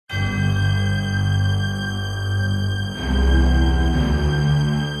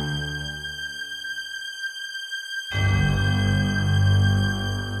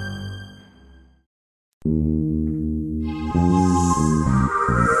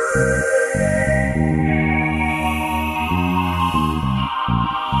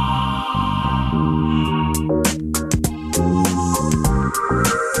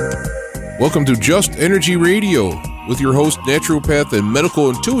Welcome to Just Energy Radio with your host, naturopath and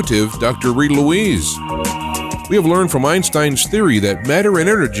medical intuitive, Dr. Rita Louise. We have learned from Einstein's theory that matter and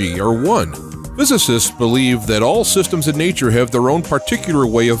energy are one. Physicists believe that all systems in nature have their own particular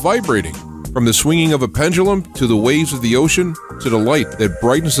way of vibrating. From the swinging of a pendulum to the waves of the ocean to the light that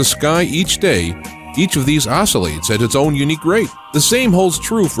brightens the sky each day, each of these oscillates at its own unique rate. The same holds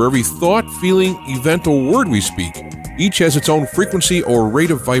true for every thought, feeling, event, or word we speak. Each has its own frequency or rate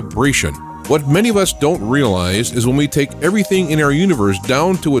of vibration. What many of us don't realize is when we take everything in our universe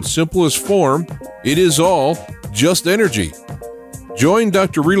down to its simplest form, it is all just energy. Join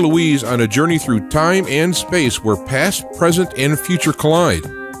Dr. Rita Louise on a journey through time and space where past, present, and future collide.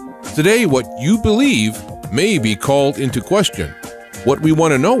 Today, what you believe may be called into question. What we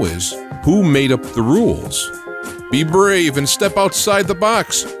want to know is, who made up the rules? Be brave and step outside the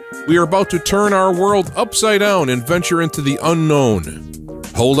box. We are about to turn our world upside down and venture into the unknown.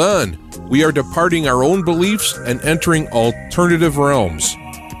 Hold on. We are departing our own beliefs and entering alternative realms.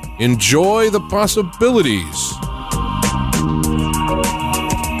 Enjoy the possibilities.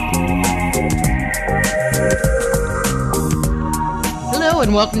 Hello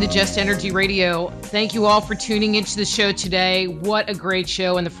and welcome to Just Energy Radio. Thank you all for tuning into the show today. What a great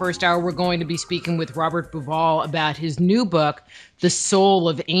show. In the first hour, we're going to be speaking with Robert Bauval about his new book, The Soul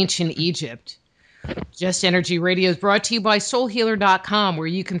of Ancient Egypt. Just Energy Radio is brought to you by soulhealer.com, where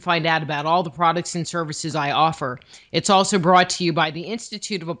you can find out about all the products and services I offer. It's also brought to you by the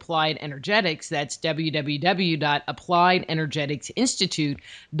Institute of Applied Energetics. That's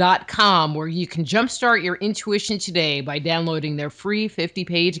www.appliedenergeticsinstitute.com, where you can jumpstart your intuition today by downloading their free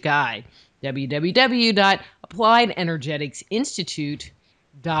 50-page guide.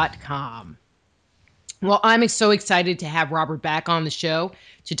 www.appliedenergeticsinstitute.com. Well, I'm so excited to have Robert back on the show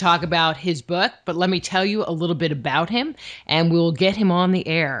to talk about his book, but let me tell you a little bit about him, and we'll get him on the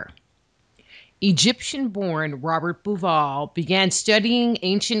air. Egyptian-born Robert Bauval began studying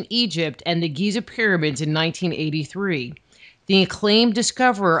ancient Egypt and the Giza pyramids in 1983. The acclaimed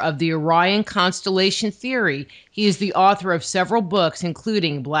discoverer of the Orion constellation theory, he is the author of several books,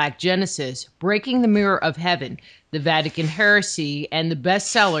 including Black Genesis, Breaking the Mirror of Heaven, The Vatican Heresy, and the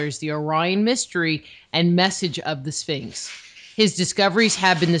bestsellers The Orion Mystery and Message of the Sphinx. His discoveries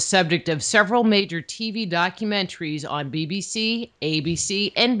have been the subject of several major TV documentaries on BBC,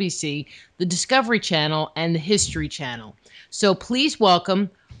 ABC, NBC, the Discovery Channel, and the History Channel. So please welcome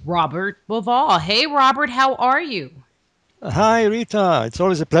Robert Bauval. Hey, Robert, how are you? Hi, Rita. It's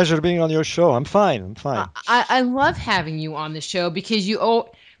always a pleasure being on your show. I'm fine. I love having you on the show because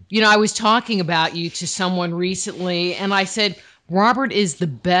I was talking about you to someone recently, and I said, Robert is the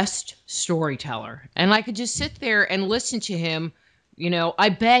best storyteller. And I could just sit there and listen to him. I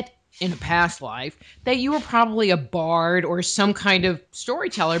bet in a past life that you were probably a bard or some kind of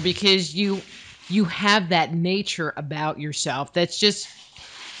storyteller because you have that nature about yourself that's just,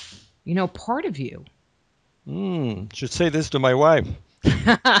 part of you. Should say this to my wife.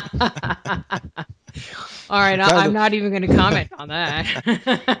 All right, I'm not even going to comment on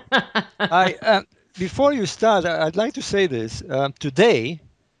that. Before you start, I'd like to say this. Today,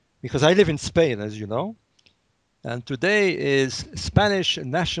 because I live in Spain, as you know, and today is Spanish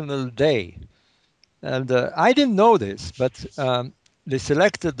National Day. And I didn't know this, but they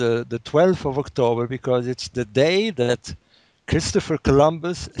selected the 12th of October because it's the day that Christopher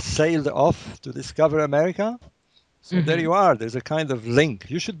Columbus sailed off to discover America. So there you are. There's a kind of link.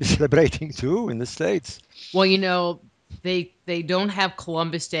 You should be celebrating too in the States. Well, they don't have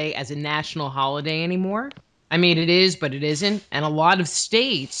Columbus Day as a national holiday anymore. I mean, it is, but it isn't. And a lot of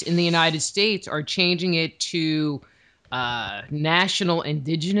states in the United States are changing it to National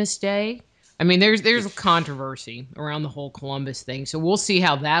Indigenous Day. I mean, there's a controversy around the whole Columbus thing. So we'll see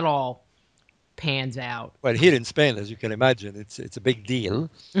how that all pans out. Well, here in Spain, as you can imagine, it's a big deal.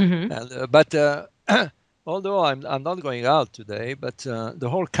 But although I'm not going out today, but the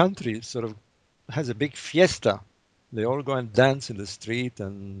whole country sort of has a big fiesta. They all go and dance in the street,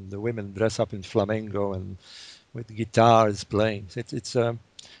 and the women dress up in flamenco and with guitars playing. It's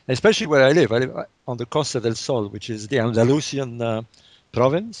especially where I live. I live on the Costa del Sol, which is the Andalusian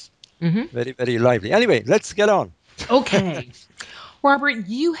province. Very, very lively. Anyway, let's get on. Okay. Robert,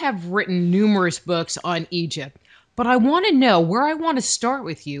 you have written numerous books on Egypt, but I want to know, where I want to start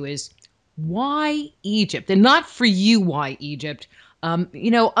with you is, why Egypt? And not for you, why Egypt?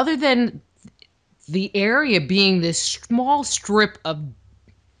 Other than the area being this small strip of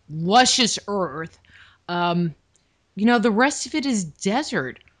luscious earth, the rest of it is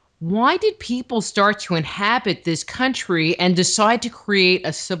desert. Why did people start to inhabit this country and decide to create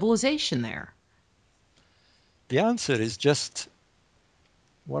a civilization there? The answer is just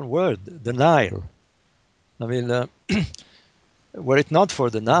one word, the Nile. I mean, were it not for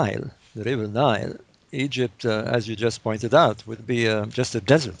the Nile, the river Nile, Egypt, as you just pointed out, would be just a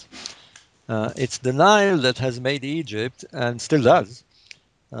desert. It's the Nile that has made Egypt, and still does.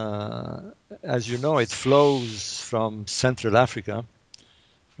 As you know, it flows from Central Africa,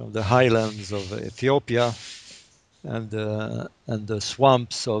 from the highlands of Ethiopia and the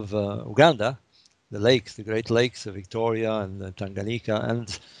swamps of Uganda, the lakes, the Great Lakes of Victoria and Tanganyika,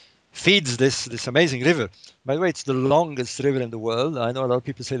 and feeds this amazing river. By the way, it's the longest river in the world. I know a lot of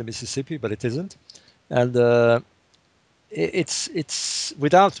people say the Mississippi, but it isn't. And it's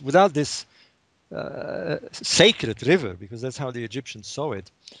without this sacred river, because that's how the Egyptians saw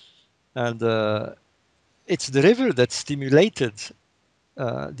it. And it's the river that stimulated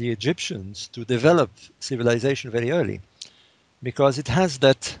the Egyptians to develop civilization very early, because it has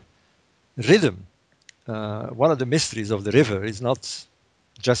that rhythm. One of the mysteries of the river is not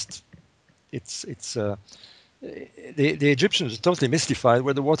just it's the Egyptians were totally mystified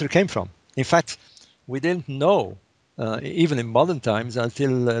where the water came from. In fact, we didn't know even in modern times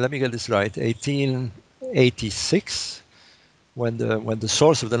until let me get this right, 1886, when the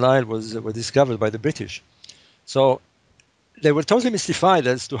source of the Nile was discovered by the British. So they were totally mystified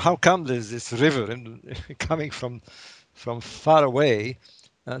as to how come there's this river coming from far away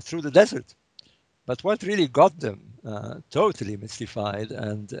through the desert. But what really got them totally mystified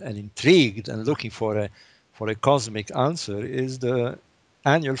and intrigued and looking for a cosmic answer is the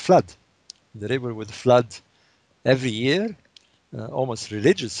annual flood. The river would flood every year, almost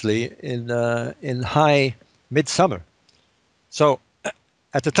religiously in high midsummer. So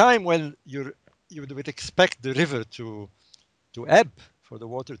at a time when you would expect the river to ebb, for the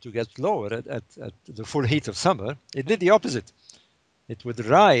water to get lower at the full heat of summer, it did the opposite. It would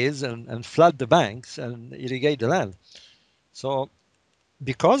rise and flood the banks and irrigate the land. So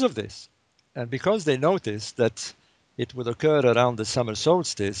because of this, and because they noticed that it would occur around the summer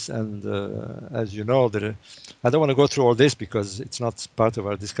solstice, and as you know, I don't want to go through all this because it's not part of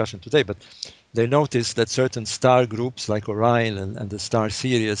our discussion today, but they noticed that certain star groups like Orion and the star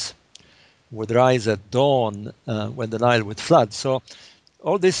Sirius would rise at dawn when the Nile would flood. So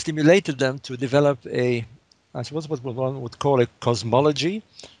all this stimulated them to develop I suppose what one would call a cosmology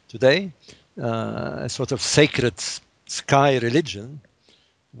today, a sort of sacred sky religion,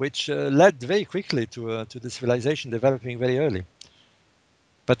 which led very quickly to the civilization developing very early.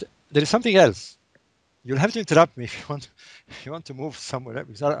 But there is something else. You'll have to interrupt me if you want to move somewhere,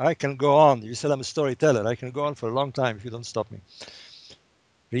 because I can go on. You said I'm a storyteller. I can go on for a long time if you don't stop me.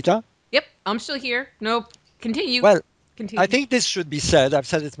 Rita? Yep, I'm still here. Nope. Continue. Well, Continue. I think this should be said. I've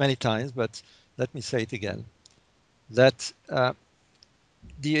said it many times, but let me say it again. That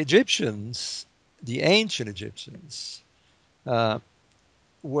the Egyptians, the ancient Egyptians,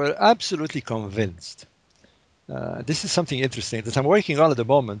 were absolutely convinced. This is something interesting that I'm working on at the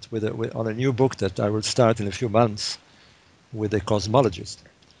moment on a new book that I will start in a few months with a cosmologist,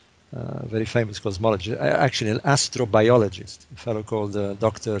 a very famous cosmologist, actually an astrobiologist, a fellow called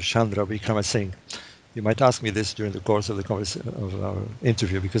Dr. Chandra Vikramasinghe. You might ask me this during the course of of our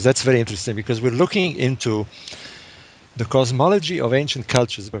interview, because that's very interesting, because we're looking into the cosmology of ancient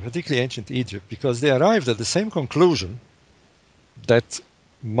cultures, but particularly ancient Egypt, because they arrived at the same conclusion that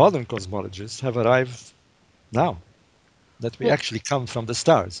modern cosmologists have arrived now, that we actually come from the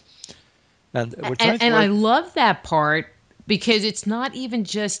stars. And we're trying to And work. I love that part, because it's not even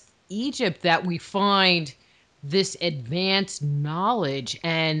just Egypt that we find this advanced knowledge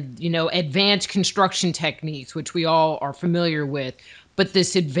and, advanced construction techniques, which we all are familiar with, but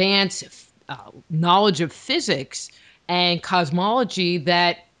this advanced knowledge of physics and cosmology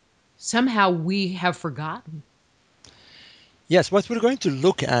that somehow we have forgotten. Yes, what we're going to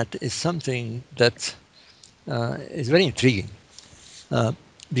look at is something that is very intriguing.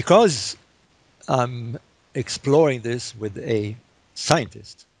 Because I'm exploring this with a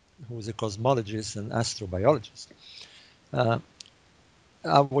scientist who is a cosmologist and astrobiologist, I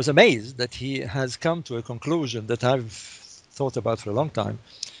was amazed that he has come to a conclusion that I've thought about for a long time,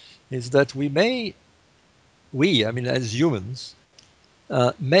 is that I mean, as humans,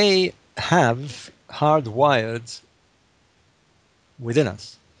 may have hardwired within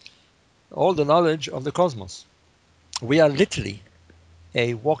us all the knowledge of the cosmos. We are literally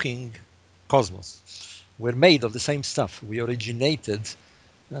a walking cosmos. We're made of the same stuff. We originated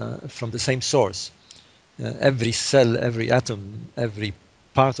from the same source. Every cell, every atom, every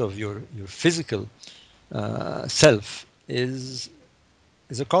part of your physical self is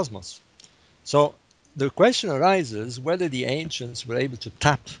a cosmos. So the question arises whether the ancients were able to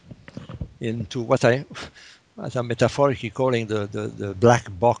tap into what as I'm metaphorically calling the black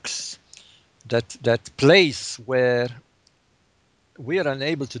box, that place where we are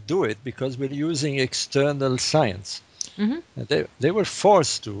unable to do it because we're using external science. They were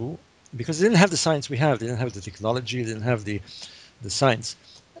forced to, because they didn't have the science we have. They didn't have the technology. They didn't have the science.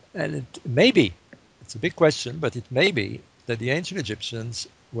 And it may be, it's a big question, but it may be that the ancient Egyptians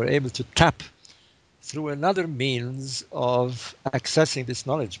were able to tap through another means of accessing this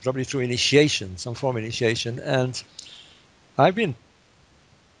knowledge, probably through initiation, some form of initiation. And I've been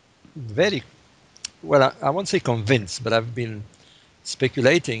very, well, I won't say convinced, but I've been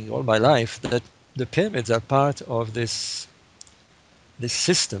speculating all my life that the pyramids are part of this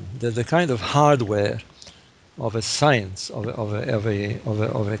system, the kind of hardware of a science, of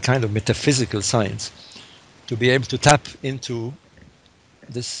a kind of metaphysical science, to be able to tap into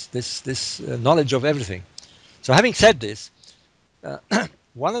this knowledge of everything. So having said this,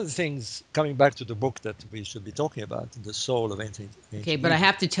 one of the things, coming back to the book that we should be talking about, The Soul of Ancient Okay, but I Egypt.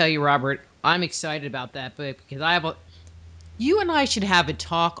 have to tell you, Robert, I'm excited about that book because I have a. You and I should have a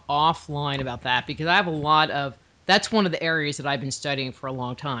talk offline about that because I have a lot of. That's one of the areas that I've been studying for a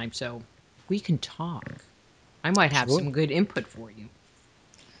long time. So we can talk. I might have Sure. some good input for you,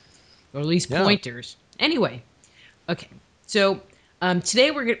 or at least Yeah. pointers. Anyway, okay. So today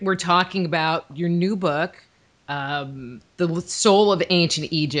we're talking about your new book, The Soul of Ancient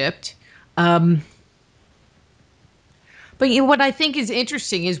Egypt. But what I think is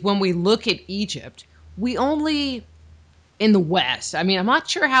interesting is when we look at Egypt, we only in the West. I mean, I'm not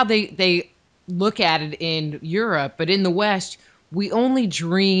sure how they look at it in Europe, but in the West, we only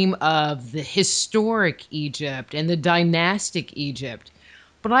dream of the historic Egypt and the dynastic Egypt.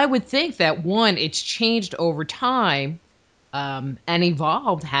 But I would think that one, it's changed over time and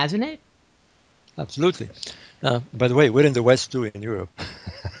evolved, hasn't it? Absolutely. By the way, we're in the West too, in Europe.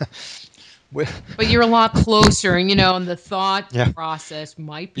 But you're a lot closer, and the thought Yeah. process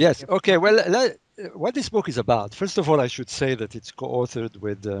might be Yes. Okay. different. Well, what this book is about, first of all, I should say that it's co-authored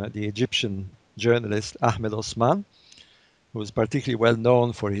with the Egyptian journalist Ahmed Osman, who is particularly well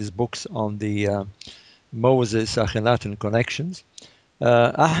known for his books on the Moses Akhenaten connections.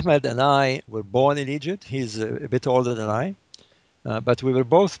 Ahmed and I were born in Egypt. He's a bit older than I, but we were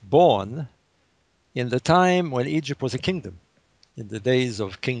both born in the time when Egypt was a kingdom, in the days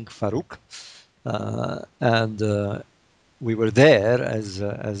of King Farouk, and we were there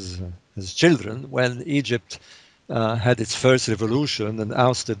as children when Egypt had its first revolution and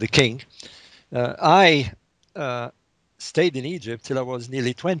ousted the king. I stayed in Egypt till I was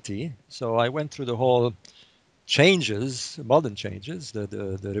nearly 20, so I went through the whole changes, modern changes,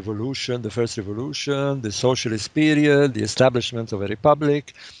 the revolution, the first revolution, the socialist period, the establishment of a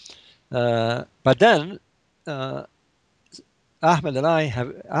republic. But then Ahmed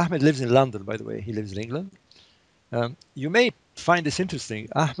lives in London, by the way. He lives in England. You may find this interesting.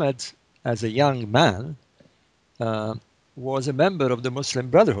 Ahmed, as a young man, was a member of the Muslim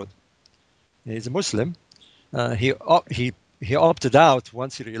Brotherhood. He's a Muslim. He opted out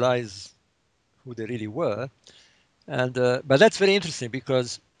once he realized who they really were. And but that's very interesting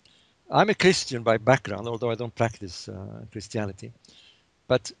because I'm a Christian by background, although I don't practice Christianity.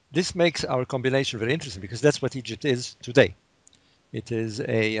 But this makes our combination very interesting because that's what Egypt is today. It is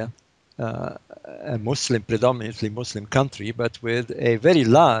a Muslim, predominantly Muslim country, but with a very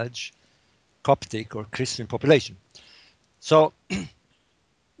large Coptic or Christian population. So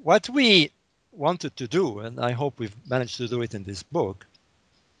what we wanted to do, and I hope we've managed to do it in this book,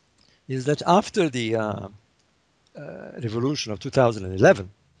 is that after the revolution of 2011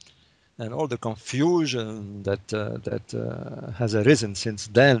 and all the confusion that has arisen since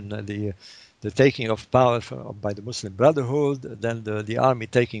then, the taking of power by the Muslim Brotherhood, then the army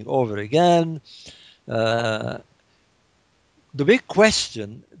taking over again. The big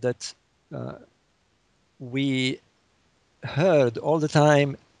question that we heard all the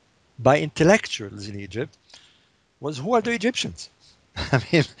time by intellectuals in Egypt was, who are the Egyptians? I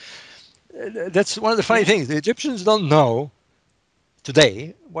mean, that's one of the funny things. The Egyptians don't know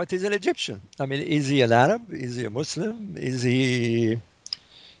today what is an Egyptian. I mean, is he an Arab? Is he a Muslim? Is he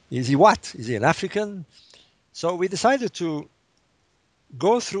what? Is he an African? So we decided to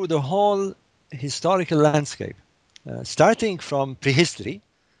go through the whole historical landscape, starting from prehistory,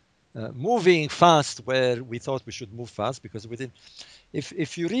 moving fast where we thought we should move fast, because within,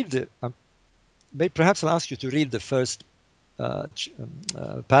 if you read the, perhaps I'll ask you to read the first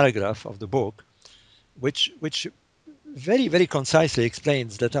paragraph of the book, which very, very concisely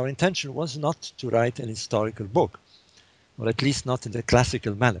explains that our intention was not to write an historical book, or at least not in the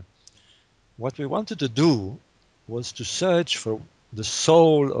classical manner. What we wanted to do was to search for the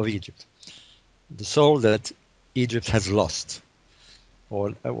soul of Egypt, the soul that Egypt has lost,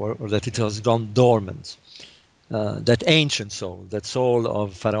 or that it has gone dormant. That ancient soul, that soul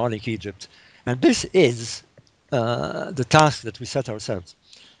of pharaonic Egypt. And this is the task that we set ourselves.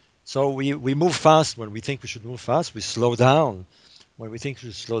 So we move fast when we think we should move fast. We slow down when we think we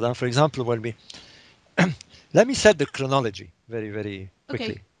should slow down. For example, when we let me set the chronology very, very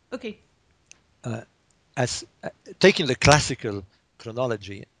quickly. Okay. As taking the classical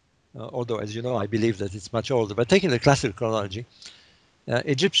chronology, although as you know, I believe that it's much older, but taking the classical chronology,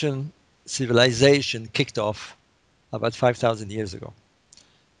 Egyptian civilization kicked off about 5,000 years ago.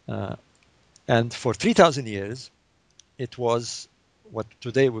 And for 3,000 years, it was what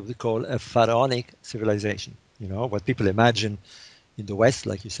today we would call a pharaonic civilization. You know, what people imagine in the West,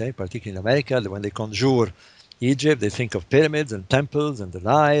 like you say, particularly in America, when they conjure Egypt, they think of pyramids and temples and the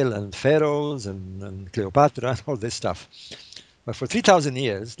Nile and pharaohs and Cleopatra and all this stuff. But for 3,000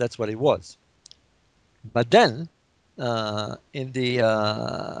 years, that's what it was. But then, in the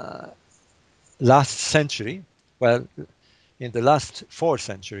last century, well, in the last 4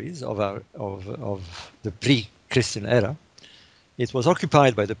 centuries of the pre-Christian era, it was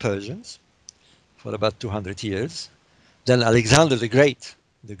occupied by the Persians for about 200 years. Then Alexander the Great,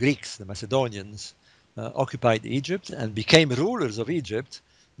 the Greeks, the Macedonians, occupied Egypt and became rulers of Egypt,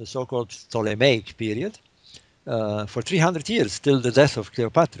 the so-called Ptolemaic period, for 300 years, till the death of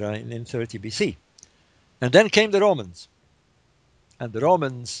Cleopatra in 30 BC. And then came the Romans. And the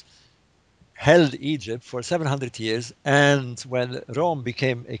Romans held Egypt for 700 years, and when Rome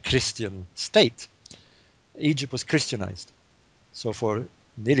became a Christian state, Egypt was Christianized. So for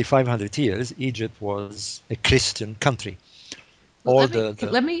nearly 500 years, Egypt was a Christian country. Well,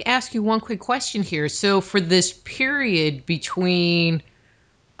 let me ask you one quick question here. So for this period between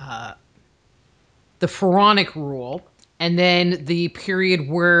the Pharaonic rule and then the period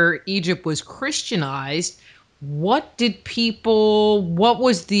where Egypt was Christianized, what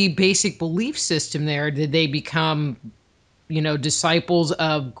was the basic belief system there? Did they become, disciples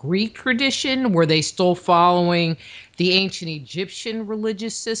of Greek tradition? Were they still following the ancient Egyptian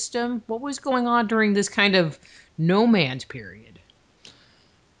religious system? What was going on during this kind of no man's period?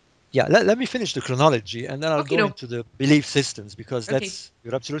 Yeah, let me finish the chronology and then I'll go into the belief systems, because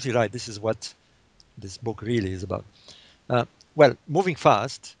you're absolutely right. This is what this book really is about. Well, moving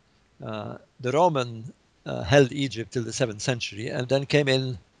fast, the Roman held Egypt till the 7th century, and then came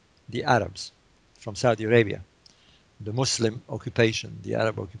in the Arabs from Saudi Arabia, the Muslim occupation, the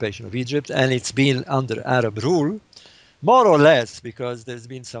Arab occupation of Egypt, and it's been under Arab rule, more or less, because there's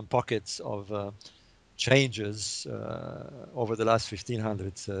been some pockets of changes over the last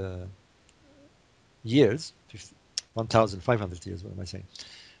 1,500 years, 1,500 years, what am I saying,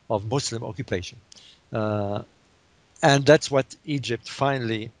 of Muslim occupation. And that's what Egypt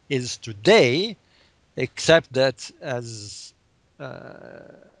finally is today, except that as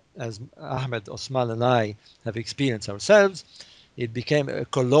Ahmed, Osman, and I have experienced ourselves, it became a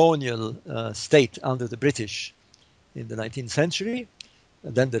colonial state under the British in the 19th century.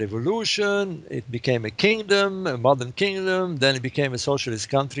 And then the revolution, it became a kingdom, a modern kingdom, then it became a socialist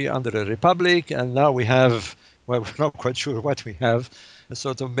country under a republic, and now we have, well, we're not quite sure what we have, a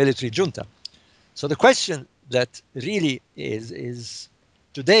sort of military junta. So the question that really is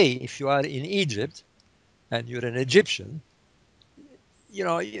today, if you are in Egypt and you're an Egyptian,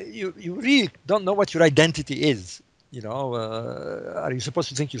 you really don't know what your identity is. Are you supposed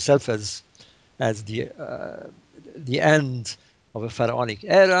to think yourself as the end of a pharaonic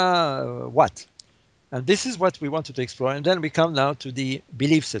era? What? And this is what we wanted to explore. And then we come now to the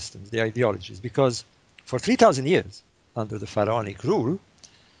belief systems, the ideologies, because for 3,000 years under the pharaonic rule,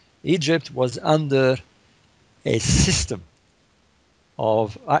 Egypt was under a system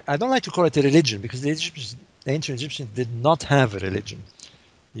of, I don't like to call it a religion, because the ancient Egyptians did not have a religion.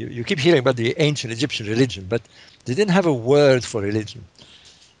 You keep hearing about the ancient Egyptian religion, but they didn't have a word for religion.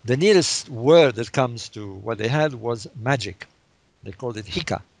 The nearest word that comes to what they had was magic. They called it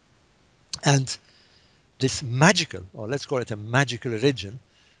Hika. And this magical, or let's call it a magical religion,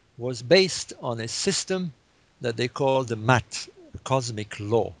 was based on a system that they called the Mat, the cosmic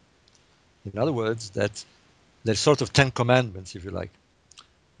law. In other words, that they're sort of 10 commandments, if you like.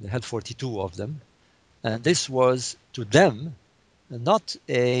 They had 42 of them. And this was, to them, not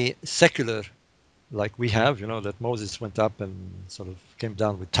a secular, like we have, that Moses went up and sort of came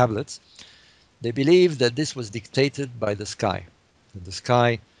down with tablets. They believed that this was dictated by the sky. That the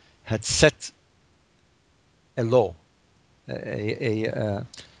sky had set a law, a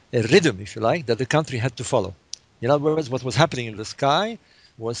rhythm, if you like, that the country had to follow. In other words, what was happening in the sky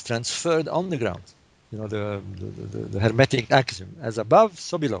was transferred on the ground. The hermetic axiom, as above,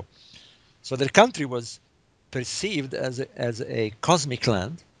 so below. So their country was perceived as a cosmic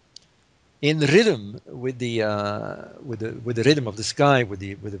land in rhythm with the rhythm of the sky, with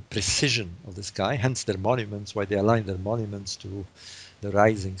the precision of the sky. Hence their monuments, why they align their monuments to the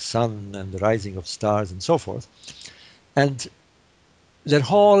rising sun and the rising of stars and so forth. And their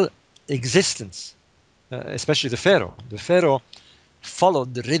whole existence, especially the pharaoh. The pharaoh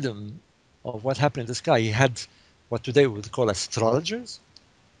followed the rhythm of what happened in the sky. He had what today we would call astrologers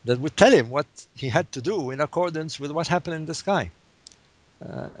that would tell him what he had to do in accordance with what happened in the sky.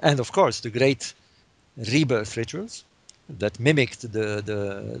 And of course, the great rebirth rituals that mimicked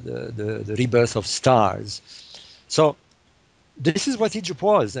the rebirth of stars. So this is what Egypt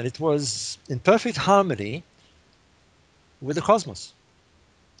was, and it was in perfect harmony with the cosmos.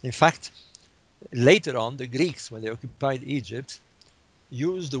 In fact, later on, the Greeks, when they occupied Egypt,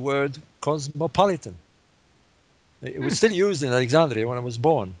 used the word cosmopolitan. It was still used in Alexandria when I was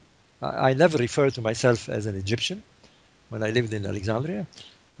born. I never referred to myself as an Egyptian when I lived in Alexandria.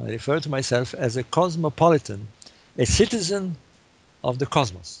 I refer to myself as a cosmopolitan, a citizen of the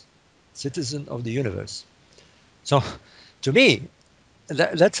cosmos, citizen of the universe. So to me,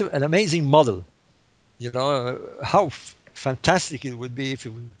 that's an amazing model. You know, how fantastic it would be if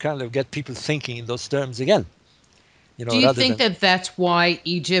we kind of get people thinking in those terms again. You know, Do you rather think than that that's why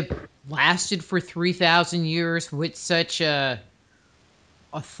Egypt lasted for 3,000 years with such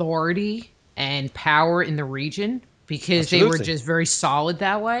authority and power in the region? Because they were absolutely, just very solid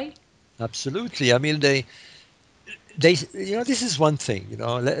that way? absolutely. I mean, they, you know, this is one thing. You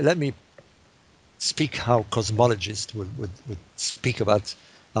know, let me speak how cosmologists would speak about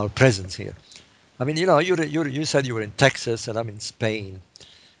our presence here. I mean, you know, you said you were in Texas and I'm in Spain.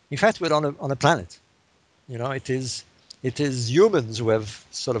 In fact, we're on a planet. You know, it is humans who have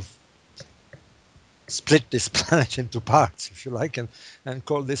sort of split this planet into parts, if you like, and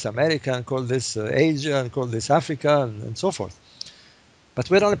call this America and call this Asia and call this Africa and so forth. But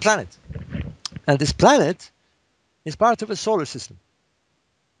we're on a planet. And this planet is part of a solar system.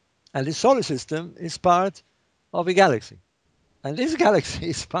 And this solar system is part of a galaxy. And this galaxy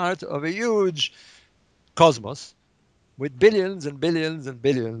is part of a huge cosmos with billions and billions and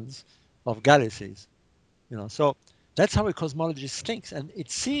billions of galaxies. You know, so that's how a cosmologist thinks. And it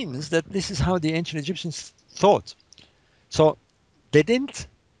seems that this is how the ancient Egyptians thought. So they didn't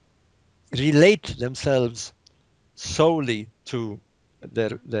relate themselves solely to their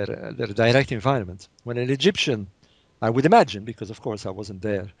direct environment. When an Egyptian, I would imagine, because of course I wasn't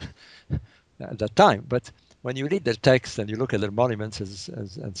there at that time, but when you read their texts and you look at their monuments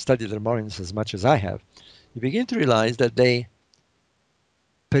and study their monuments as much as I have, you begin to realize that they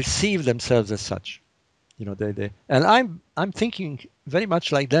perceive themselves as such. You know, and I'm thinking very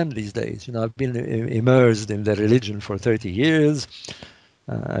much like them these days. You know, I've been immersed in their religion for 30 years.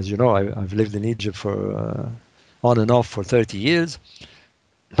 As you know, I've lived in Egypt for on and off for 30 years.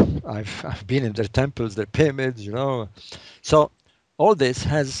 I've been in their temples, their pyramids, you know. So all this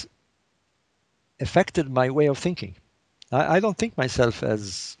has affected my way of thinking. I don't think myself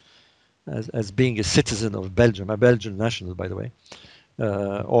as being a citizen of Belgium, a Belgian national, by the way,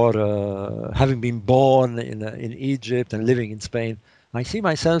 or having been born in Egypt and living in Spain. I see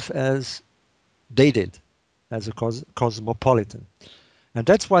myself as they did, as a cosmopolitan. And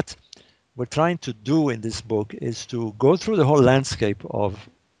that's what we're trying to do in this book, is to go through the whole landscape of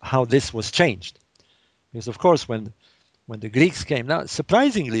how this was changed. Because of course, when the Greeks came, now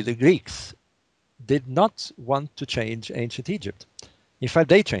surprisingly, the Greeks did not want to change ancient Egypt. In fact,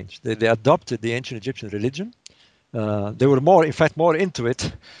 they changed. They adopted the ancient Egyptian religion. They were more, in fact, more into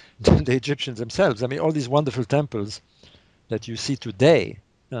it than the Egyptians themselves. I mean, all these wonderful temples that you see today,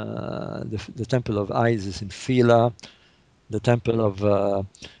 the temple of Isis in Phila, the temple of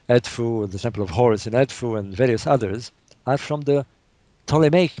Edfu, the temple of Horus in Edfu, and various others, are from the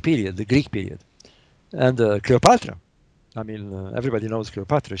Ptolemaic period, the Greek period. And Cleopatra, I mean, everybody knows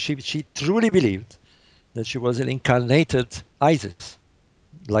Cleopatra. She truly believed that she was an incarnated Isis,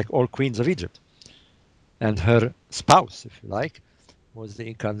 like all queens of Egypt. And her spouse, if you like, was the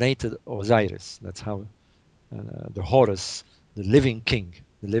incarnated Osiris. That's how the Horus, the living king,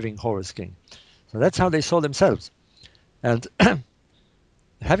 the living Horus king. So that's how they saw themselves. And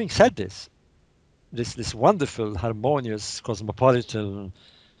having said this wonderful, harmonious, cosmopolitan,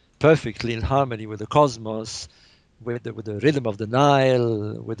 perfectly in harmony with the cosmos, with the rhythm of the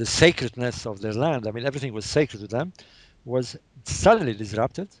Nile, with the sacredness of their land. I mean, everything was sacred to them, was suddenly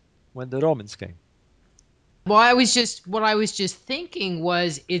disrupted when the Romans came. Well, what I was just thinking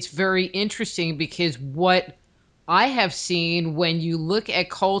was it's very interesting because what I have seen when you look at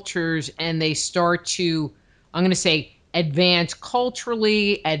cultures and they start to, I'm going to say, advance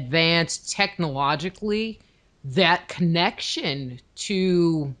culturally, advance technologically, that connection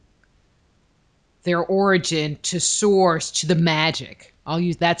to their origin, to source, to the magic.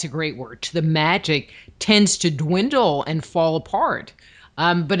 That's a great word, to the magic, tends to dwindle and fall apart.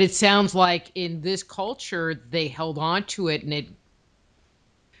 But it sounds like in this culture, they held on to it and it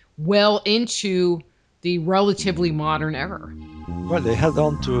well into the relatively modern era. Well, they held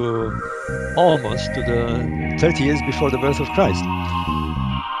on to almost to the 30 years before the birth of Christ.